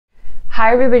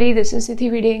Hi everybody, this is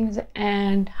Sithi Readings,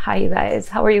 and hi you guys,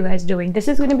 how are you guys doing? This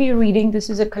is going to be a reading. This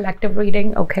is a collective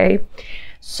reading, okay?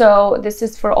 So this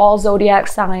is for all zodiac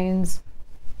signs.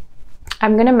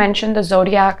 I'm going to mention the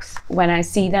zodiacs when I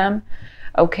see them,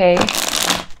 okay?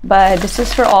 But this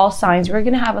is for all signs. We're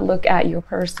going to have a look at your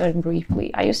person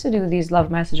briefly. I used to do these love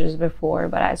messages before,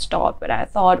 but I stopped. But I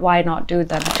thought, why not do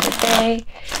them today?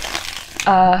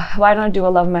 Why not do a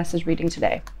love message reading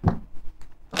today?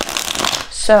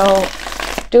 So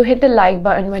do hit the like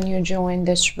button when you join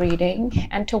this reading,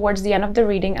 and towards the end of the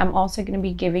reading I'm also going to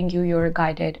be giving you your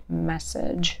guided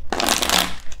message.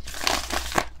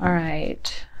 All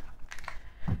right,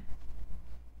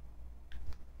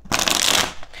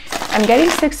 I'm getting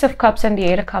Six of Cups and the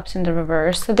Eight of Cups in the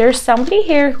reverse. So there's somebody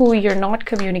here who you're not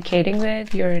communicating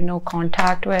with, you're in no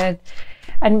contact with,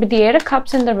 and with the Eight of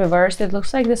Cups in the reverse, it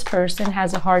looks like this person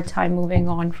has a hard time moving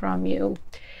on from you.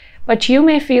 But you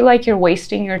may feel like you're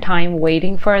wasting your time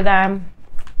waiting for them.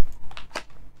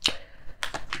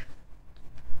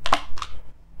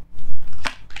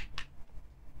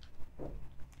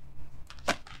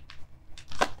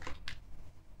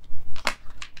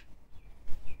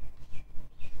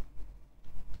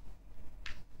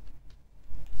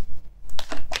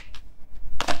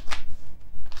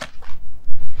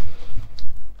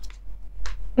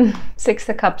 Six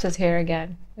of Cups is here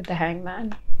again with the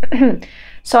Hangman.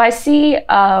 So I see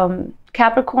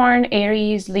Capricorn,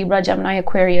 Aries, Libra, Gemini,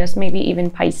 Aquarius, maybe even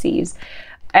Pisces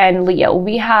and Leo.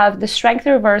 We have the Strength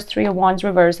reverse, Three of Wands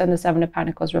reverse, and the Seven of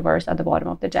Pentacles reverse at the bottom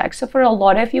of the deck. So for a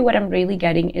lot of you, what I'm really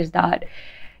getting is that,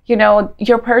 you know,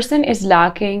 your person is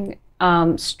lacking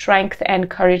strength and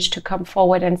courage to come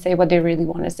forward and say what they really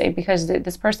want to say, because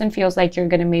this person feels like you're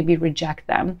going to maybe reject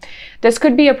them. This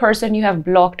could be a person you have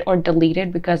blocked or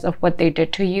deleted because of what they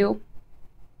did to you.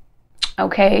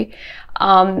 Okay,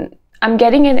 I'm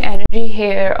getting an energy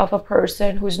here of a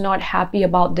person who's not happy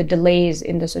about the delays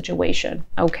in the situation.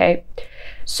 Okay,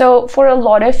 so for a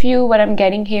lot of you, what I'm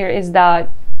getting here is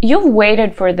that you've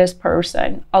waited for this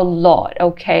person a lot.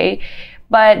 Okay,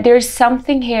 but there's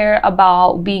something here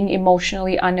about being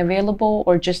emotionally unavailable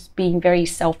or just being very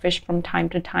selfish from time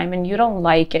to time, and you don't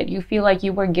like it. You feel like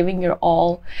you were giving your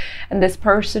all and this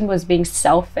person was being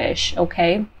selfish.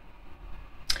 Okay,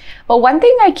 but one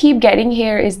thing I keep getting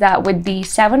here is that with the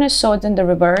Seven of Swords in the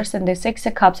reverse and the Six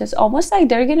of Cups, it's almost like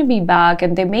they're going to be back,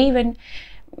 and they may even,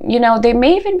 you know, they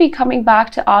may even be coming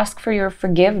back to ask for your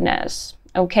forgiveness.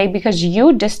 Okay, because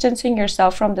you distancing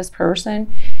yourself from this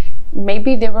person,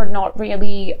 maybe they were not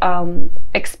really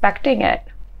expecting it.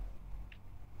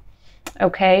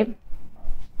 Okay.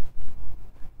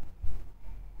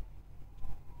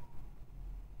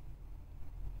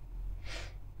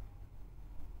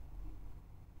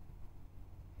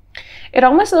 It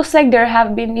almost looks like there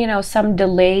have been, you know, some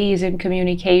delays in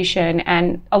communication,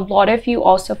 and a lot of you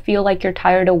also feel like you're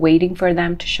tired of waiting for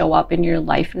them to show up in your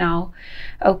life now.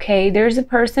 Okay, there's a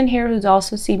person here who's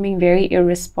also seeming very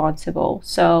irresponsible.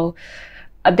 So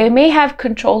they may have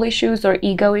control issues or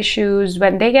ego issues.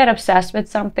 When they get obsessed with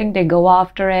something, they go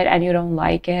after it and you don't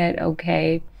like it.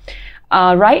 Okay.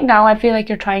 Right now, I feel like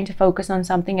you're trying to focus on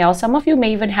something else. Some of you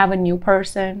may even have a new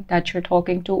person that you're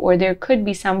talking to, or there could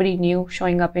be somebody new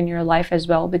showing up in your life as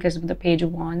well because of the Page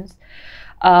of Wands.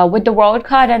 With the World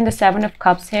card and the Seven of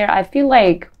Cups here, I feel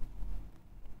like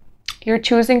you're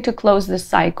choosing to close this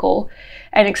cycle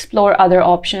and explore other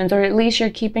options, or at least you're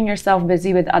keeping yourself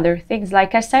busy with other things.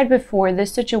 Like I said before,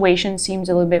 this situation seems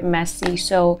a little bit messy,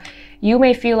 so you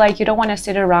may feel like you don't want to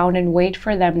sit around and wait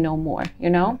for them no more, you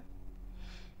know?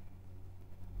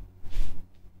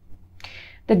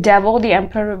 The Devil, the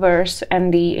Emperor reverse,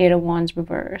 and the Eight of Wands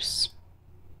reverse.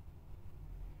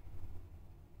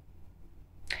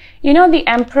 You know, the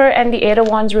Emperor and the Eight of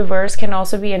Wands reverse can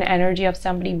also be an energy of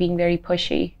somebody being very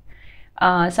pushy.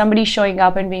 Somebody showing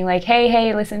up and being like,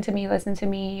 hey, listen to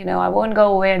me, you know, I won't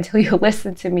go away until you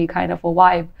listen to me, kind of a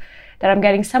vibe that I'm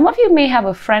getting. Some of you may have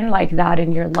a friend like that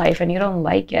in your life and you don't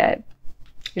like it.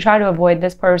 You try to avoid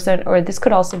this person, or this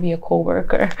could also be a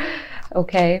co-worker.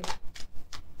 Okay.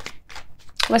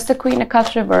 What's the Queen of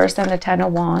Cups reversed and the Ten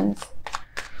of Wands?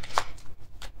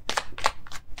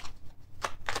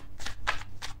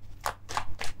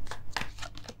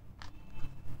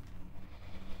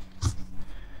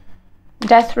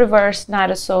 Death reversed, Knight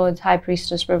of Swords, High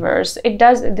Priestess reversed.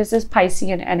 This is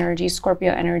Piscean energy,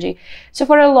 Scorpio energy. So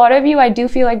for a lot of you, I do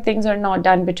feel like things are not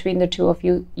done between the two of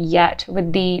you yet.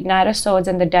 With the Knight of Swords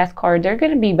and the Death card, they're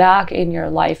going to be back in your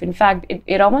life. In fact,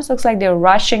 it almost looks like they're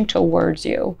rushing towards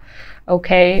you.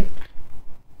 Okay.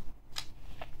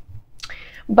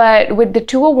 But with the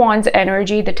Two of Wands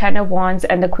energy, the Ten of Wands,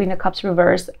 and the Queen of Cups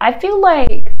reverse, I feel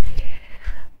like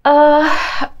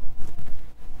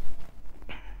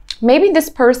Maybe this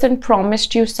person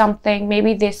promised you something.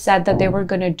 Maybe they said that they were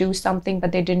going to do something,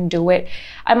 but they didn't do it.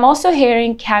 I'm also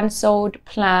hearing canceled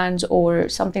plans or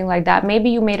something like that.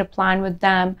 Maybe you made a plan with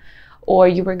them, or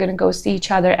you were going to go see each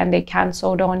other and they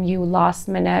canceled on you last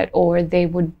minute, or they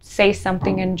would say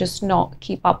something and just not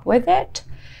keep up with it.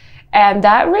 And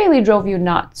that really drove you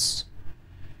nuts.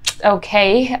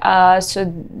 Okay, so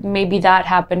maybe that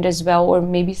happened as well, or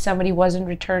maybe somebody wasn't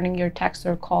returning your texts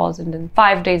or calls, and then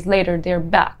 5 days later they're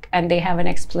back and they have an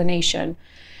explanation.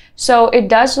 So it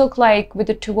does look like with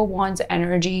the Two of Wands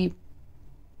energy,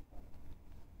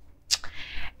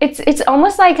 it's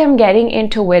almost like I'm getting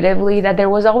intuitively that there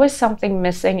was always something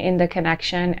missing in the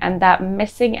connection, and that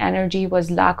missing energy was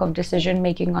lack of decision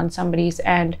making on somebody's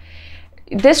end.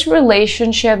 This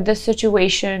relationship, this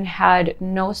situation had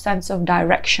no sense of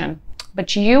direction,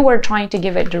 but you were trying to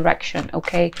give it direction,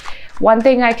 okay? One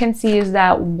thing I can see is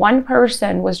that one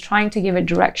person was trying to give it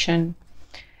direction,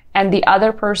 and the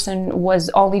other person was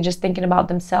only just thinking about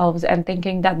themselves and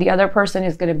thinking that the other person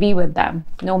is going to be with them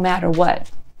no matter what.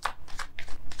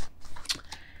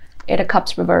 Eight of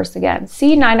Cups reverse again.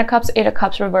 See, Nine of Cups, Eight of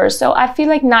Cups reverse. So I feel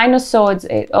like Nine of Swords,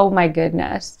 oh my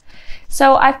goodness.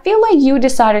 So I feel like you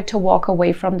decided to walk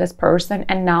away from this person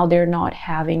and now they're not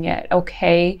having it,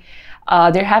 okay?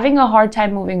 They're having a hard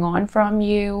time moving on from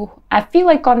you. I feel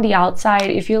like on the outside,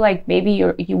 if you like, maybe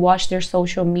you watch their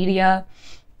social media,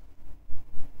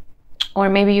 or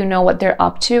maybe you know what they're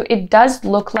up to, it does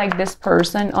look like this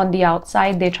person on the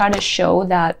outside, they try to show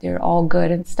that they're all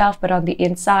good and stuff, but on the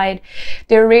inside,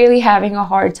 they're really having a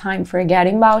hard time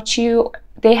forgetting about you.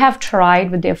 They have tried,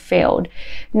 but they've failed.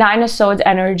 Nine of Swords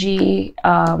energy,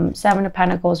 Seven of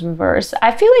Pentacles reverse.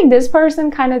 I feel like this person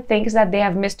kind of thinks that they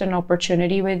have missed an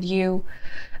opportunity with you.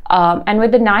 And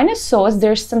with the Nine of Swords,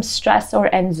 there's some stress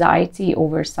or anxiety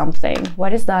over something.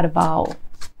 What is that about?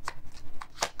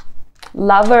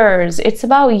 Lovers. It's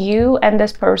about you and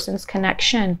this person's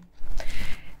connection.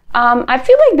 I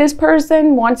feel like this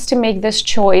person wants to make this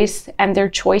choice, and their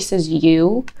choice is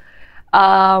you.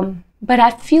 But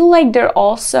I feel like they're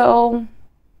also,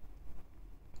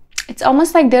 it's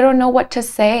almost like they don't know what to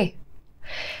say.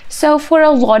 So for a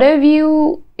lot of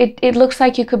you, it looks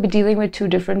like you could be dealing with two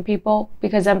different people,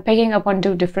 because I'm picking up on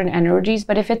two different energies.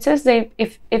 But if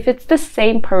it's the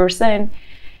same person,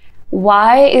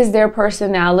 why is their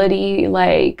personality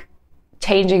like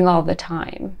changing all the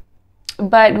time?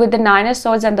 But with the Nine of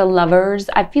Swords and the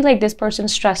Lovers, I feel like this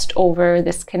person's stressed over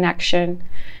this connection.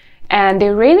 And they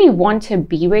really want to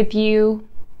be with you,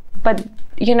 but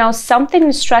you know, something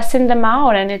is stressing them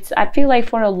out. And I feel like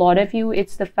for a lot of you,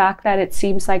 it's the fact that it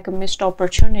seems like a missed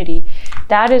opportunity.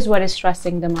 That is what is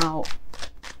stressing them out.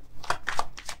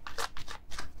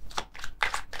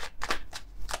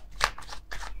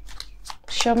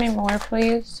 Show me more,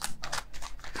 please.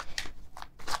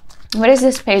 What is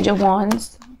this Page of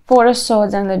Wands? Four of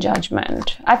Swords and the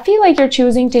Judgment. I feel like you're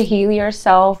choosing to heal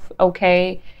yourself,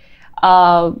 okay?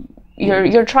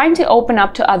 You're trying to open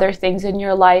up to other things in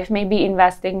your life, maybe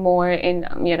investing more in,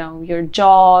 you know, your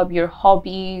job, your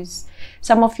hobbies.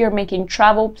 Some of you are making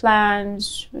travel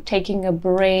plans, taking a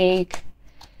break.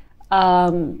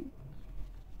 You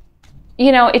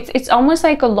know, it's almost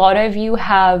like a lot of you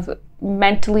have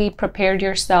mentally prepared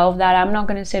yourself that I'm not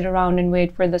going to sit around and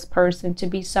wait for this person to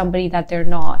be somebody that they're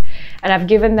not. And I've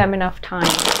given them enough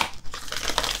time.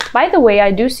 By the way,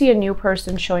 I do see a new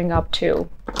person showing up too.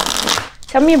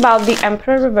 Tell me about the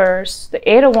Emperor reverse, the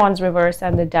Eight of Wands reverse,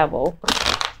 and the Devil.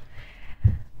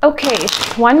 Okay,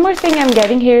 one more thing I'm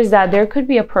getting here is that there could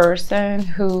be a person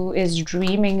who is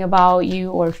dreaming about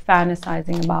you or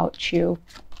fantasizing about you.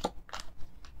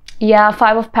 Yeah,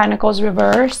 Five of Pentacles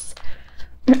reverse,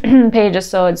 Page of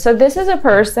Swords. So this is a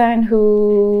person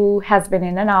who has been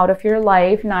in and out of your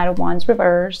life. Knight of Wands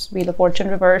reverse, Wheel of Fortune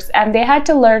reverse, and they had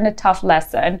to learn a tough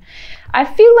lesson. I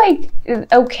feel like,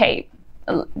 okay,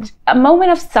 a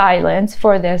moment of silence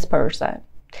for this person,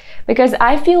 because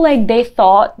I feel like they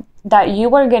thought that you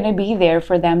were going to be there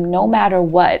for them no matter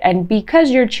what. And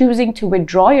because you're choosing to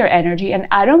withdraw your energy, and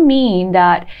I don't mean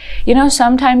that, you know,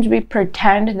 sometimes we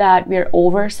pretend that we're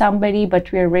over somebody,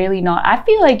 but we're really not. I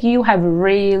feel like you have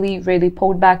really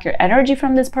pulled back your energy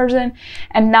from this person,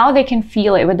 and now they can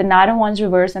feel it with the Knight of Wands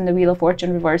reverse and the Wheel of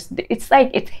Fortune reverse. It's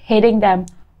like it's hitting them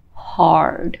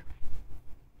hard.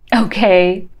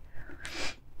 Okay.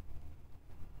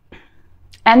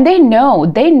 And they know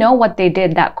what they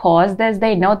did that caused this.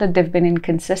 They know that they've been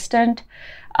inconsistent.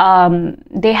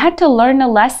 They had to learn a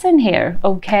lesson here,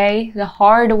 okay? The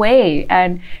hard way.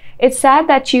 And it's sad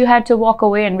that you had to walk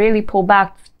away and really pull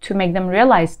back to make them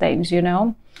realize things, you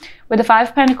know? With the Five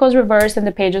of Pentacles reversed and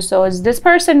the Page of Swords, this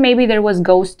person, maybe there was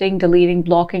ghosting, deleting,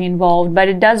 blocking involved, but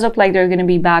it does look like they're going to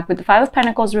be back. With the Five of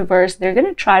Pentacles reversed, they're going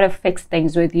to try to fix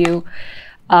things with you.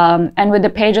 And with the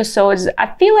Page of Swords,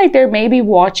 I feel like they're maybe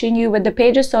watching you. With the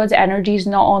Page of Swords, energy is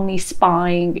not only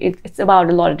spying, it's about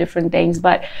a lot of different things.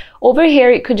 But over here,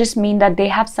 it could just mean that they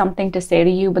have something to say to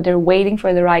you, but they're waiting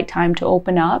for the right time to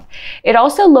open up. It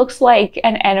also looks like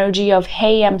an energy of,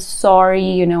 hey, I'm sorry,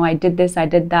 you know, I did this, I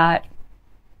did that.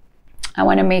 I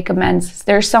want to make amends.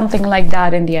 There's something like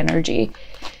that in the energy.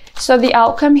 So the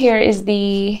outcome here is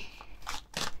the...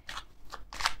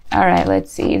 All right, let's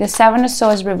see. The Seven of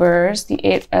Swords reversed,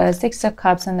 the Six of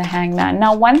Cups, and the Hangman.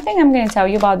 Now, one thing I'm going to tell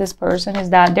you about this person is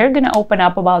that they're going to open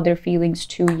up about their feelings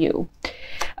to you.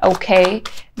 Okay?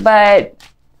 But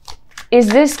is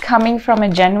this coming from a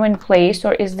genuine place,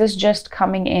 or is this just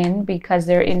coming in because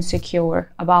they're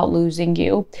insecure about losing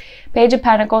you? Page of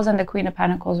Pentacles and the Queen of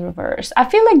Pentacles reversed. I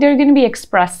feel like they're going to be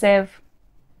expressive.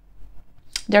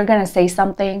 They're going to say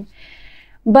something.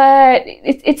 But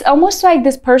it's almost like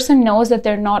this person knows that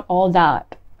they're not all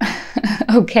that.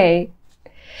 Okay?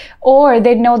 Or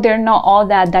they know they're not all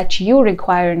that you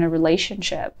require in a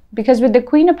relationship. Because with the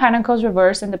Queen of Pentacles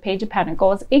reversed and the Page of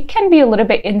Pentacles, it can be a little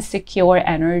bit insecure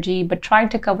energy, but trying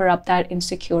to cover up that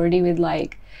insecurity with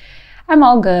like, I'm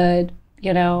all good,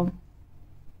 you know.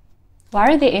 Why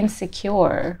are they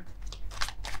insecure?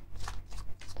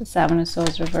 The Seven of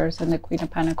Swords reversed and the Queen of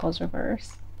Pentacles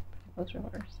reversed.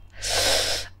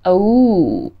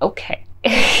 Oh, okay.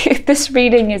 This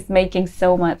reading is making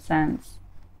so much sense.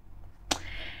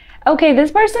 Okay,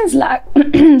 this person's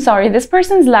this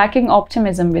person's lacking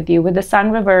optimism with you with the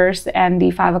Sun reverse and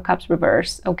the Five of Cups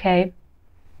reverse, okay?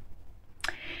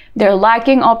 They're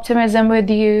lacking optimism with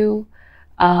you.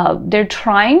 They're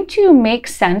trying to make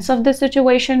sense of the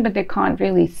situation, but they can't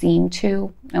really seem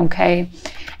to, okay?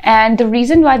 And the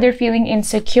reason why they're feeling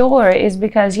insecure is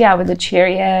because, yeah, with the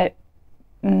Chariot,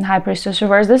 High Priestess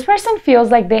reverse, this person feels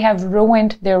like they have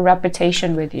ruined their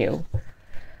reputation with you.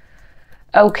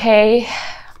 Okay,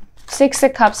 Six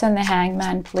of Cups and the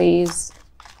Hangman, please.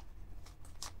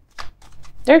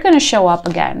 They're going to show up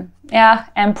again. Yeah,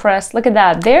 Empress, look at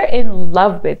that. They're in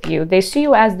love with you. They see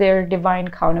you as their divine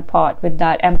counterpart with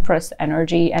that Empress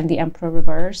energy and the Emperor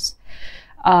reverse.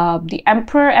 The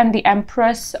Emperor and the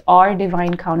Empress are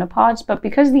divine counterparts, but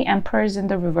because the Emperor is in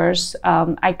the reverse,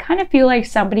 I kind of feel like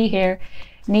somebody here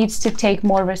needs to take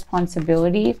more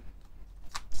responsibility,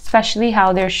 especially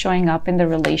how they're showing up in the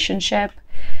relationship.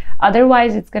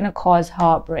 Otherwise, it's going to cause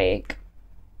heartbreak.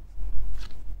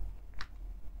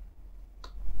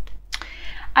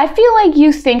 I feel like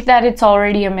you think that it's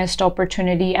already a missed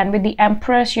opportunity, and with the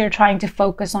Empress, you're trying to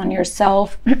focus on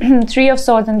yourself. Three of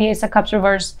Swords and the Ace of Cups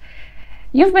reverse.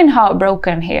 You've been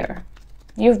heartbroken here.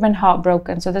 You've been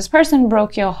heartbroken. So this person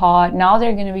broke your heart. Now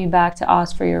they're going to be back to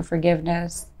ask for your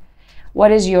forgiveness.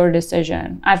 What is your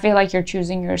decision? I feel like you're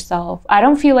choosing yourself. I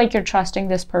don't feel like you're trusting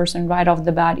this person right off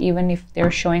the bat, even if they're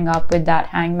showing up with that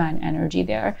Hangman energy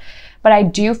there. But I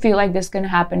do feel like this is going to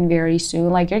happen very soon.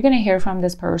 Like, you're going to hear from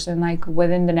this person like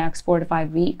within the next 4 to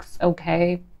 5 weeks,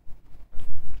 okay?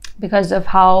 Because of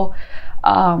how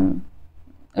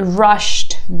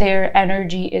rushed their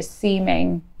energy is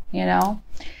seeming, you know?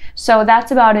 So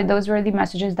that's about it. Those were the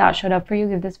messages that showed up for you.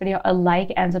 Give this video a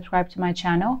like and subscribe to my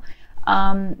channel.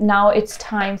 Now it's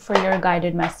time for your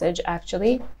guided message,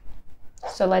 actually.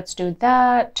 So let's do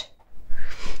that.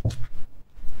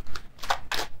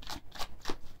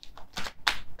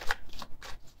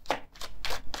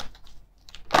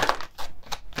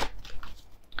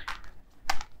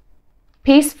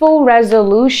 Peaceful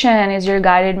resolution is your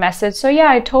guided message. So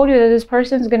yeah, I told you that this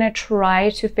person is going to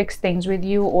try to fix things with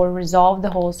you or resolve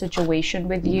the whole situation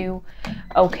with you,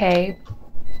 okay?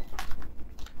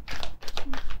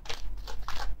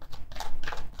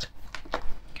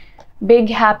 Big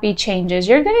happy changes.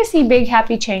 You're going to see big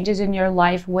happy changes in your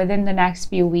life within the next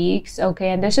few weeks, okay?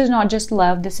 And this is not just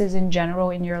love, this is in general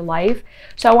in your life.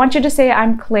 So I want you to say,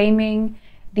 I'm claiming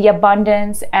the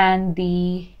abundance and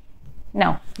the...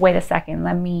 No, wait a second.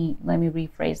 Let me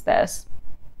rephrase this.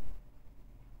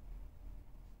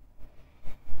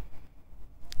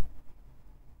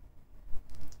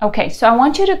 Okay, so I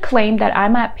want you to claim that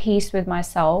I'm at peace with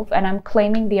myself and I'm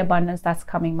claiming the abundance that's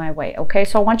coming my way, okay?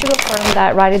 So I want you to affirm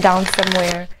that, write it down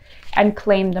somewhere, and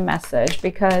claim the message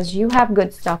because you have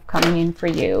good stuff coming in for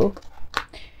you.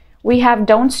 We have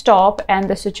don't stop and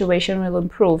the situation will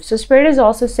improve. So Spirit is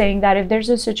also saying that if there's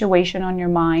a situation on your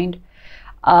mind,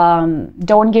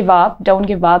 don't give up, don't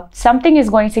give up. Something is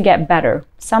going to get better.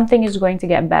 Something is going to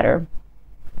get better.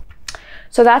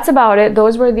 So that's about it.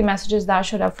 Those were the messages that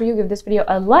showed up for you. Give this video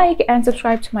a like and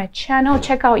subscribe to my channel.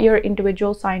 Check out your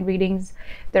individual sign readings.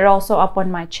 They're also up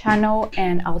on my channel,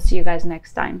 and I'll see you guys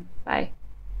next time. Bye.